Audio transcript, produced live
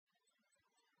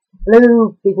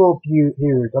Hello, people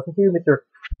viewers. Welcome to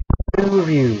Mr.Who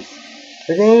reviews.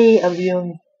 Today, I'm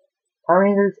reviewing Power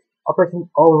Rangers Operation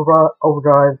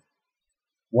Overdrive.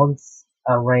 Once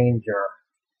a Ranger.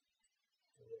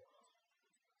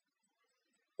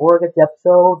 Before I get the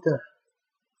episode,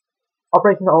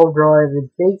 Operation Overdrive is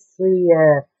basically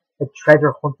a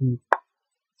treasure hunting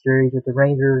series with the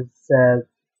Rangers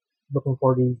looking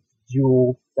for these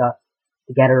jewels that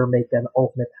together make an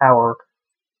ultimate power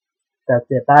that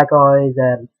the bad guys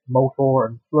and Motor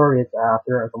and Flurry is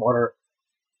after, and some other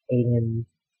aliens,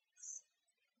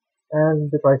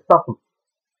 and they try to stop them.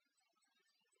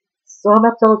 Some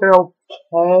episodes are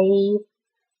okay,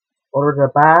 others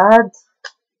are bad,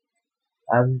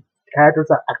 and characters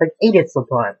that act like idiots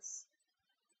sometimes.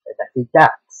 It's actually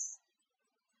that.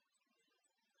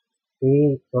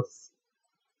 He just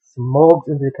smugs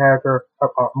into the character,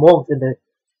 or mugs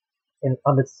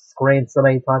on the screen so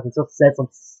many times and just says some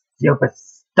stupid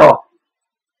stuff.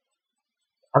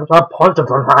 I'm trying to punch him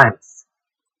sometimes.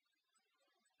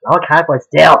 I can't quite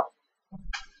still.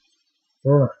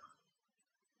 Ugh.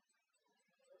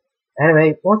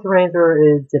 Anyway, Once a Ranger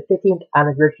is the 15th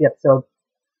anniversary episode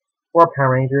for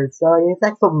Power Rangers, so it's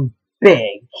like something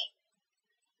big.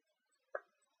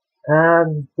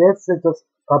 And this is just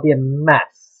gonna be a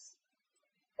mess.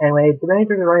 Anyway, the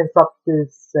Rangers are trying to stop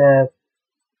this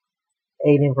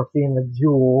alien from stealing the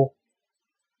jewel,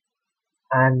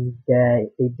 and they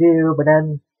do, but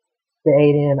then the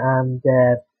alien and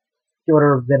the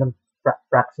other Venom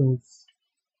fractions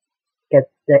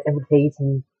get the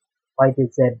invitation by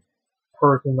this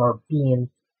person or being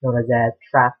known as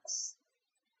Trax.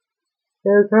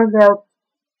 So it turns out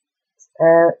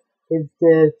is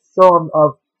the son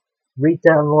of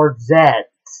Rita and Lord Zed,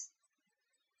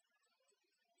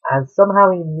 and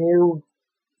somehow he knew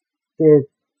the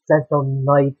Sentinel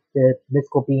Knight, the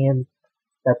mystical being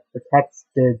that protects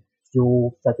the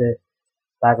jewels that the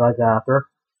bad guys are after,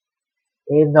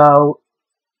 even though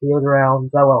he was around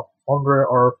 100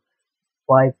 or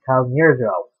 5,000 years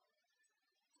ago.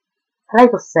 I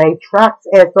have to say, Trax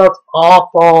is just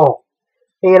awful.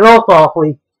 He looks awful.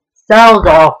 He sounds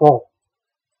awful.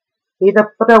 He's a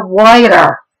fucking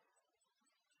whiter.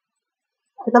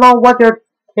 I don't know what they're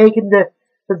taking the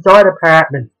design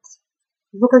department.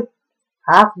 He looks like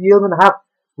half human, half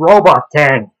robot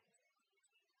thing.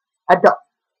 And the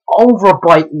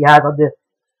overbite he has on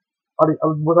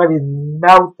his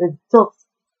mouth is just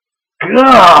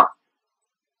ugh.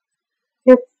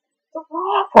 It's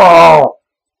awful.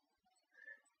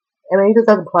 Anyway, he just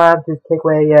has a plan to take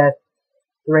away the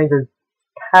Rangers'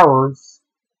 powers.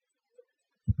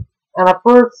 And at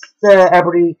first,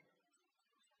 everybody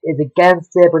is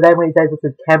against it, but then when he says it's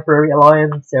a temporary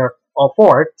alliance, they're all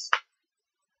for it.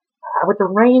 With the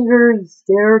Rangers,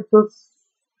 they're just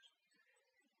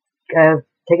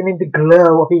taking in the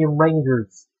glow of being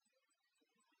Rangers.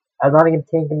 I'm not even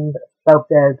thinking about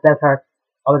the best part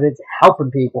of it is helping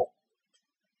people.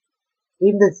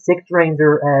 Even the 6th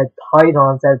Ranger,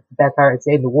 Tidon, says the best part is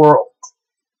saving the world.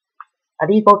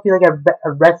 And he's supposed to be like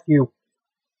a rescue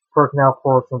personnel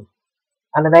person.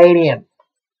 And an alien.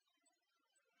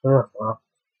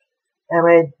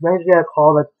 Anyway, Rangers get a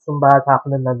call that some bad's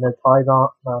happening, and the Tidon,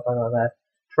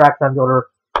 Trax and the other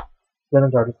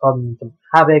villains are just causing some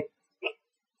havoc.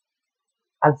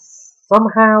 And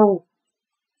somehow,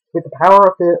 with the power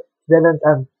of the villains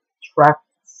and Trax,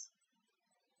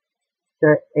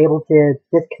 they're able to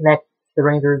disconnect the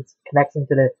Rangers' connection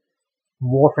to the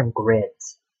morphing grid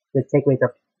to take away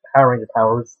their Power Ranger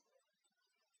powers.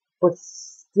 But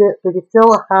they can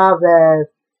still have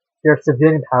their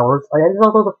civilian powers. I just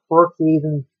also the first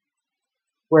season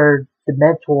where the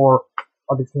mentor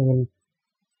of the team,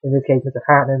 in this case Mr.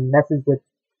 Hartman, messes with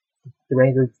the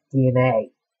Rangers'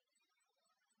 DNA.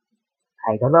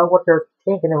 I don't know what they're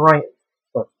thinking and writing,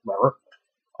 but whatever.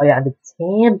 Oh yeah, and the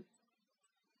team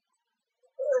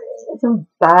isn't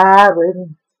bad, but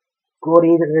isn't good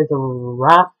either. There's a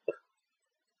rap,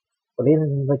 but it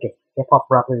isn't like a hip hop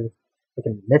rap, it's like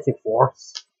a mystic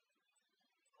force.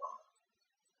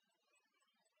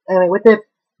 Anyway, with the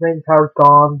Ranger powers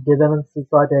gone, the villains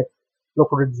decide to look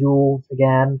for the jewels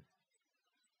again.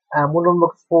 And one of them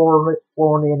looks for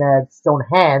one in stone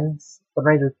hands. The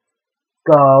Rangers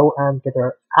go and get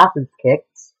their asses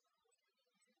kicked.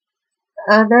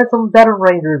 And then some veteran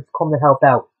Rangers come to help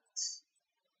out,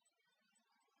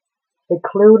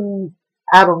 including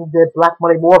Adam, the Black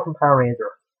Mighty Morphin Power Ranger.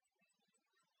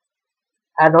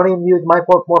 And not even use my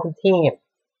Morphin team.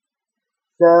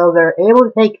 So they're able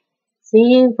to take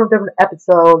scenes from different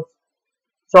episodes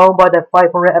shown by the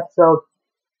 500 episode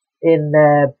in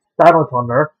Battle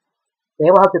Thunder. They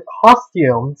will have the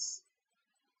costumes,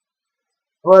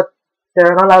 but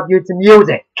they're not allowed to use the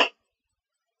music.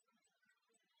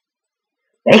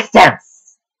 Makes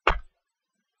sense.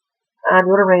 And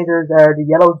the other rangers are the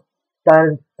yellow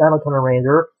Dino Tunnel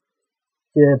Ranger,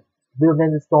 the blue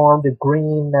Ninja Storm, the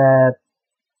green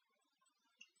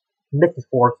Mrs.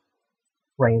 Force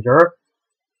Ranger,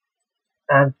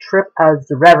 and Trip as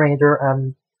the Red Ranger,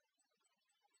 and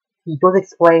he does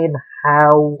explain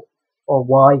how or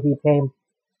why he became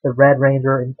the Red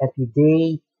Ranger in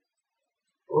SPD.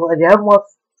 Well, if you haven't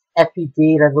watched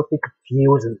SPD, then it must be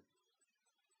confusing.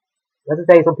 Let's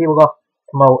say some people got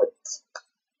promoted.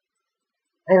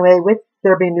 Anyway, with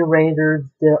there being new Rangers,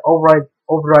 the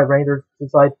Overdrive Rangers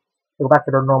decide to go back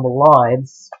to their normal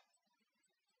lives.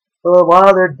 But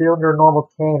while they're doing their normal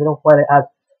thing, they don't find it as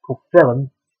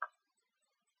fulfilling.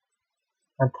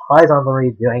 And Ty's not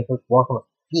really doing just walking on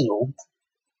the field.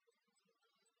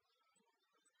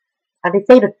 And they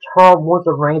say the term once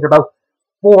a Ranger about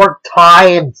 4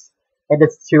 times in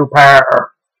this 2-parter.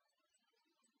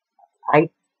 I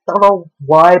don't know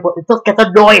why, but it just gets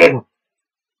annoying.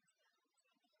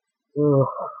 Ugh.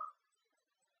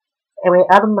 Anyway,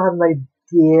 Adam has an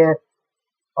idea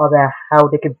of how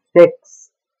they can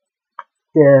fix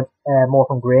the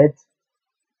Morphin Grid.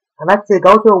 And that's to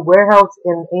go to a warehouse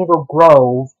in Angel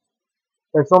Grove,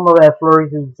 where some of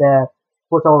Flurry's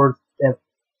pushovers,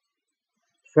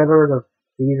 triggers or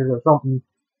seizures or something,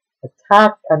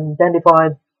 attack, and then they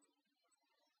find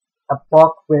a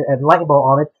box with a lightning bolt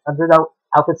on it, and there's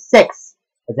Alpha 6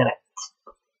 is in it.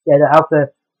 Yeah, the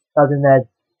Alpha was in the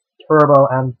Turbo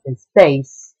and in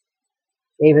space,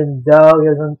 even though he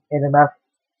was in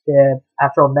the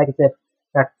Astro Megaship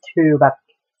Mark 2 back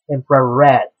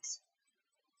infrared.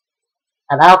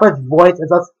 And Alpha's voice is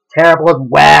just terrible as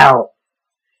well.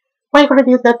 Why couldn't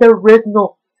they use that the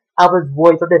original Alpha's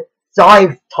voice or the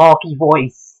Zive talky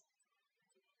voice?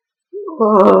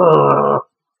 Ugh.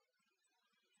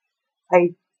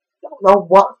 I don't know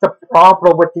what's the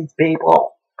problem with these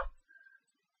people.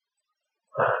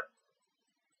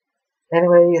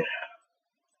 Anyway,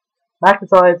 Mac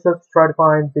decides to try to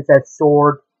find this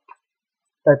sword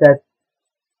that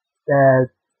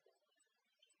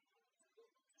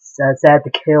said to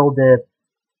kill the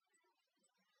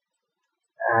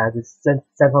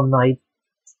Sentinel Knight.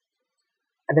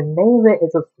 And the name of it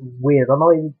is just weird. I don't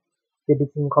know if they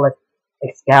didn't call it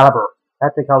Excalibur. I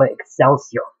have to call it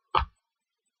Excelsior.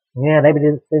 Yeah, maybe they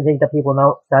didn't think that people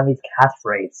know Stanley's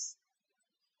catchphrase.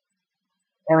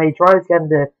 Anyway, he tries getting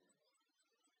the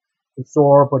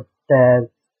sword, but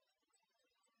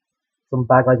some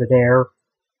bad guys are there.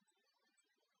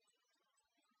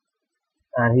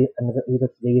 And he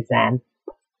just leaves then.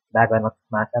 Bad guy not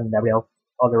smack, and everybody else,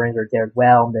 other rangers there as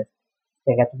well, and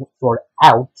they get the sword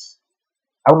out.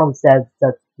 I don't know if it says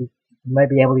that you might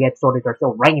be able to get sorted, they're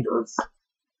still rangers.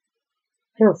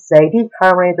 I will say, these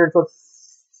Power Rangers just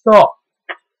suck.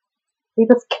 They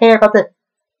just care about the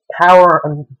power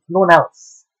and no one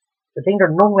else. The thing they're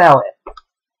known well in.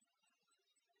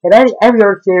 In every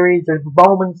other series, there's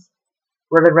moments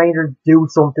where the Rangers do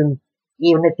something,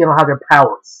 even if they don't have their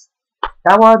powers.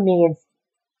 That's what it means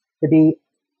to be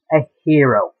a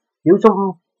hero. Do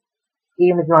something,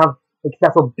 even if you don't have the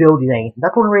special ability thing.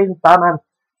 That's one reason Batman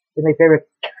is my favorite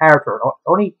character. The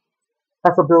only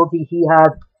special ability he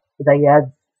has is that he has,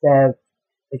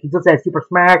 like he just says, super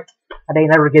smart, and he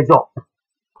never gives up.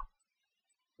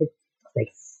 It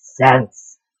makes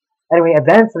sense. Anyway,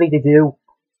 eventually they do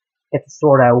get the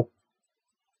sword out,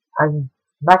 and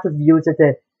Max has used it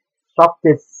to chop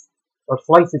this, or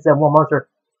slice this one monster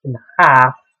in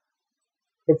half.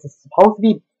 It's supposed to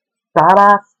be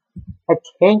badass, I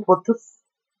think, but just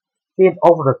seems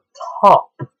over the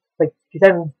top. Like, she's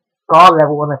having God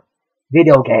level in a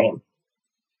video game.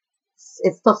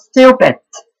 It's so stupid.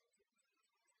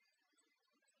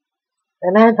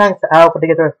 And then thanks to Alpha to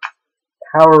get their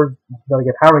power, they'll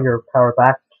get Ranger power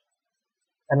back.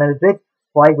 And then a big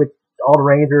fight with all the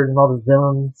Rangers and all the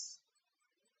villains.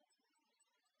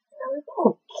 It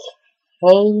was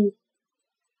okay.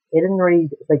 It didn't really,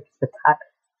 like,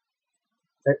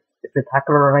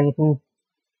 spectacular or anything.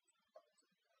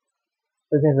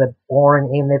 This is a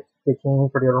boring aim at the team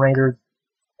for the other Rangers,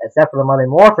 except for the Mighty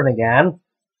Morphin again.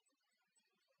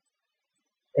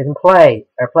 Isn't played.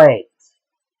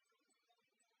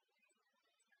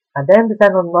 And then the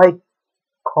Sentinel Knight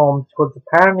comes, because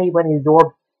apparently when he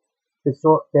absorbed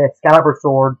the Excalibur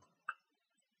sword,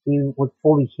 he was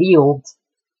fully healed.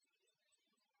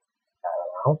 I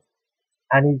don't know.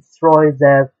 And he destroys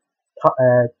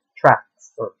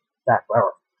tracks, or that,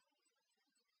 whatever.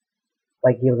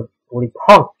 Like he was a bloody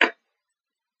punk.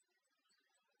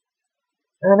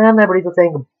 And then everybody's just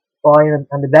saying goodbye,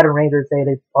 and the veteran Rangers say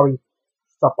they probably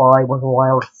stop by once in a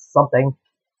while or something.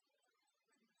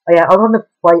 Oh yeah, I was wondering,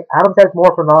 like, Adam says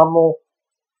more phenomenal,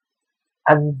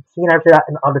 and he never said that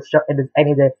on the show, in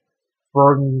any of the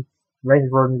versions, range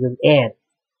versions of in.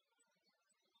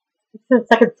 It's the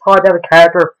second time to have a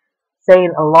character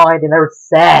saying a line they never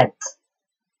said.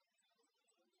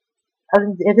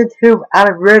 And in the two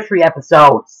anniversary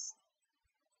episodes.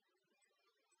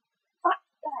 What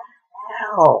the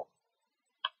hell?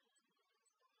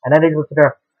 And then they just put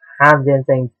their hands in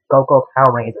saying, "Go Go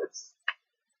Power Rangers."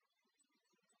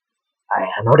 I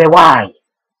have no idea why.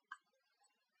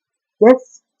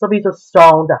 This will be just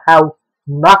shown to how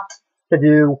not to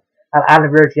do an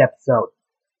anniversary episode.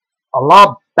 A lot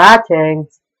of bad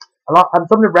things, and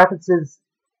some of the references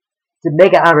to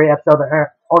make an anniversary episode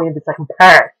are only in the second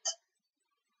part.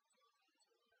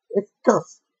 It's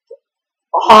just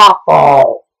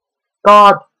awful.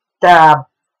 God damn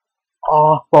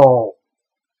awful.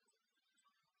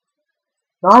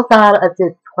 Not bad as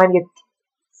the 20th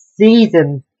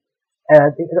season.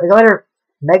 It's either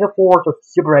Mega Force or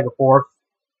Super Mega Force,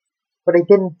 but they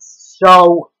didn't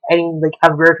show any like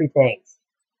anniversary things.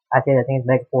 I think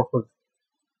Mega Force was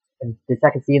in the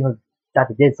second season that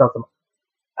they did show some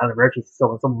anniversary,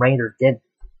 so some Rangers did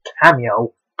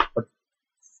cameo, but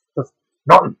just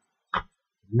nothing.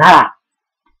 Nah.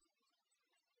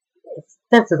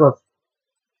 This is just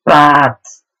bad.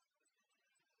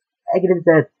 I give it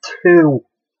a 2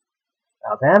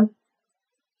 out of 10.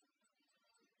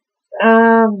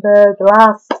 And the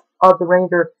last of the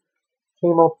Ranger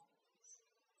team up,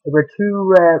 there were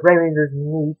two Red Rangers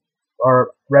meet,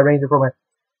 or Red Ranger from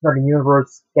another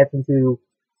universe gets into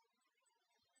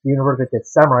the universe with the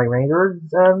Samurai Rangers,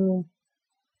 and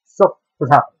stuff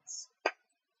just happens.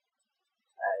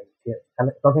 I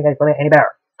don't think I can explain it any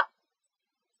better.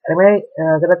 Anyway,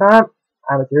 until the time,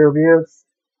 I'm Mr.Who Reviews.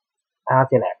 I'll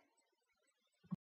see you later.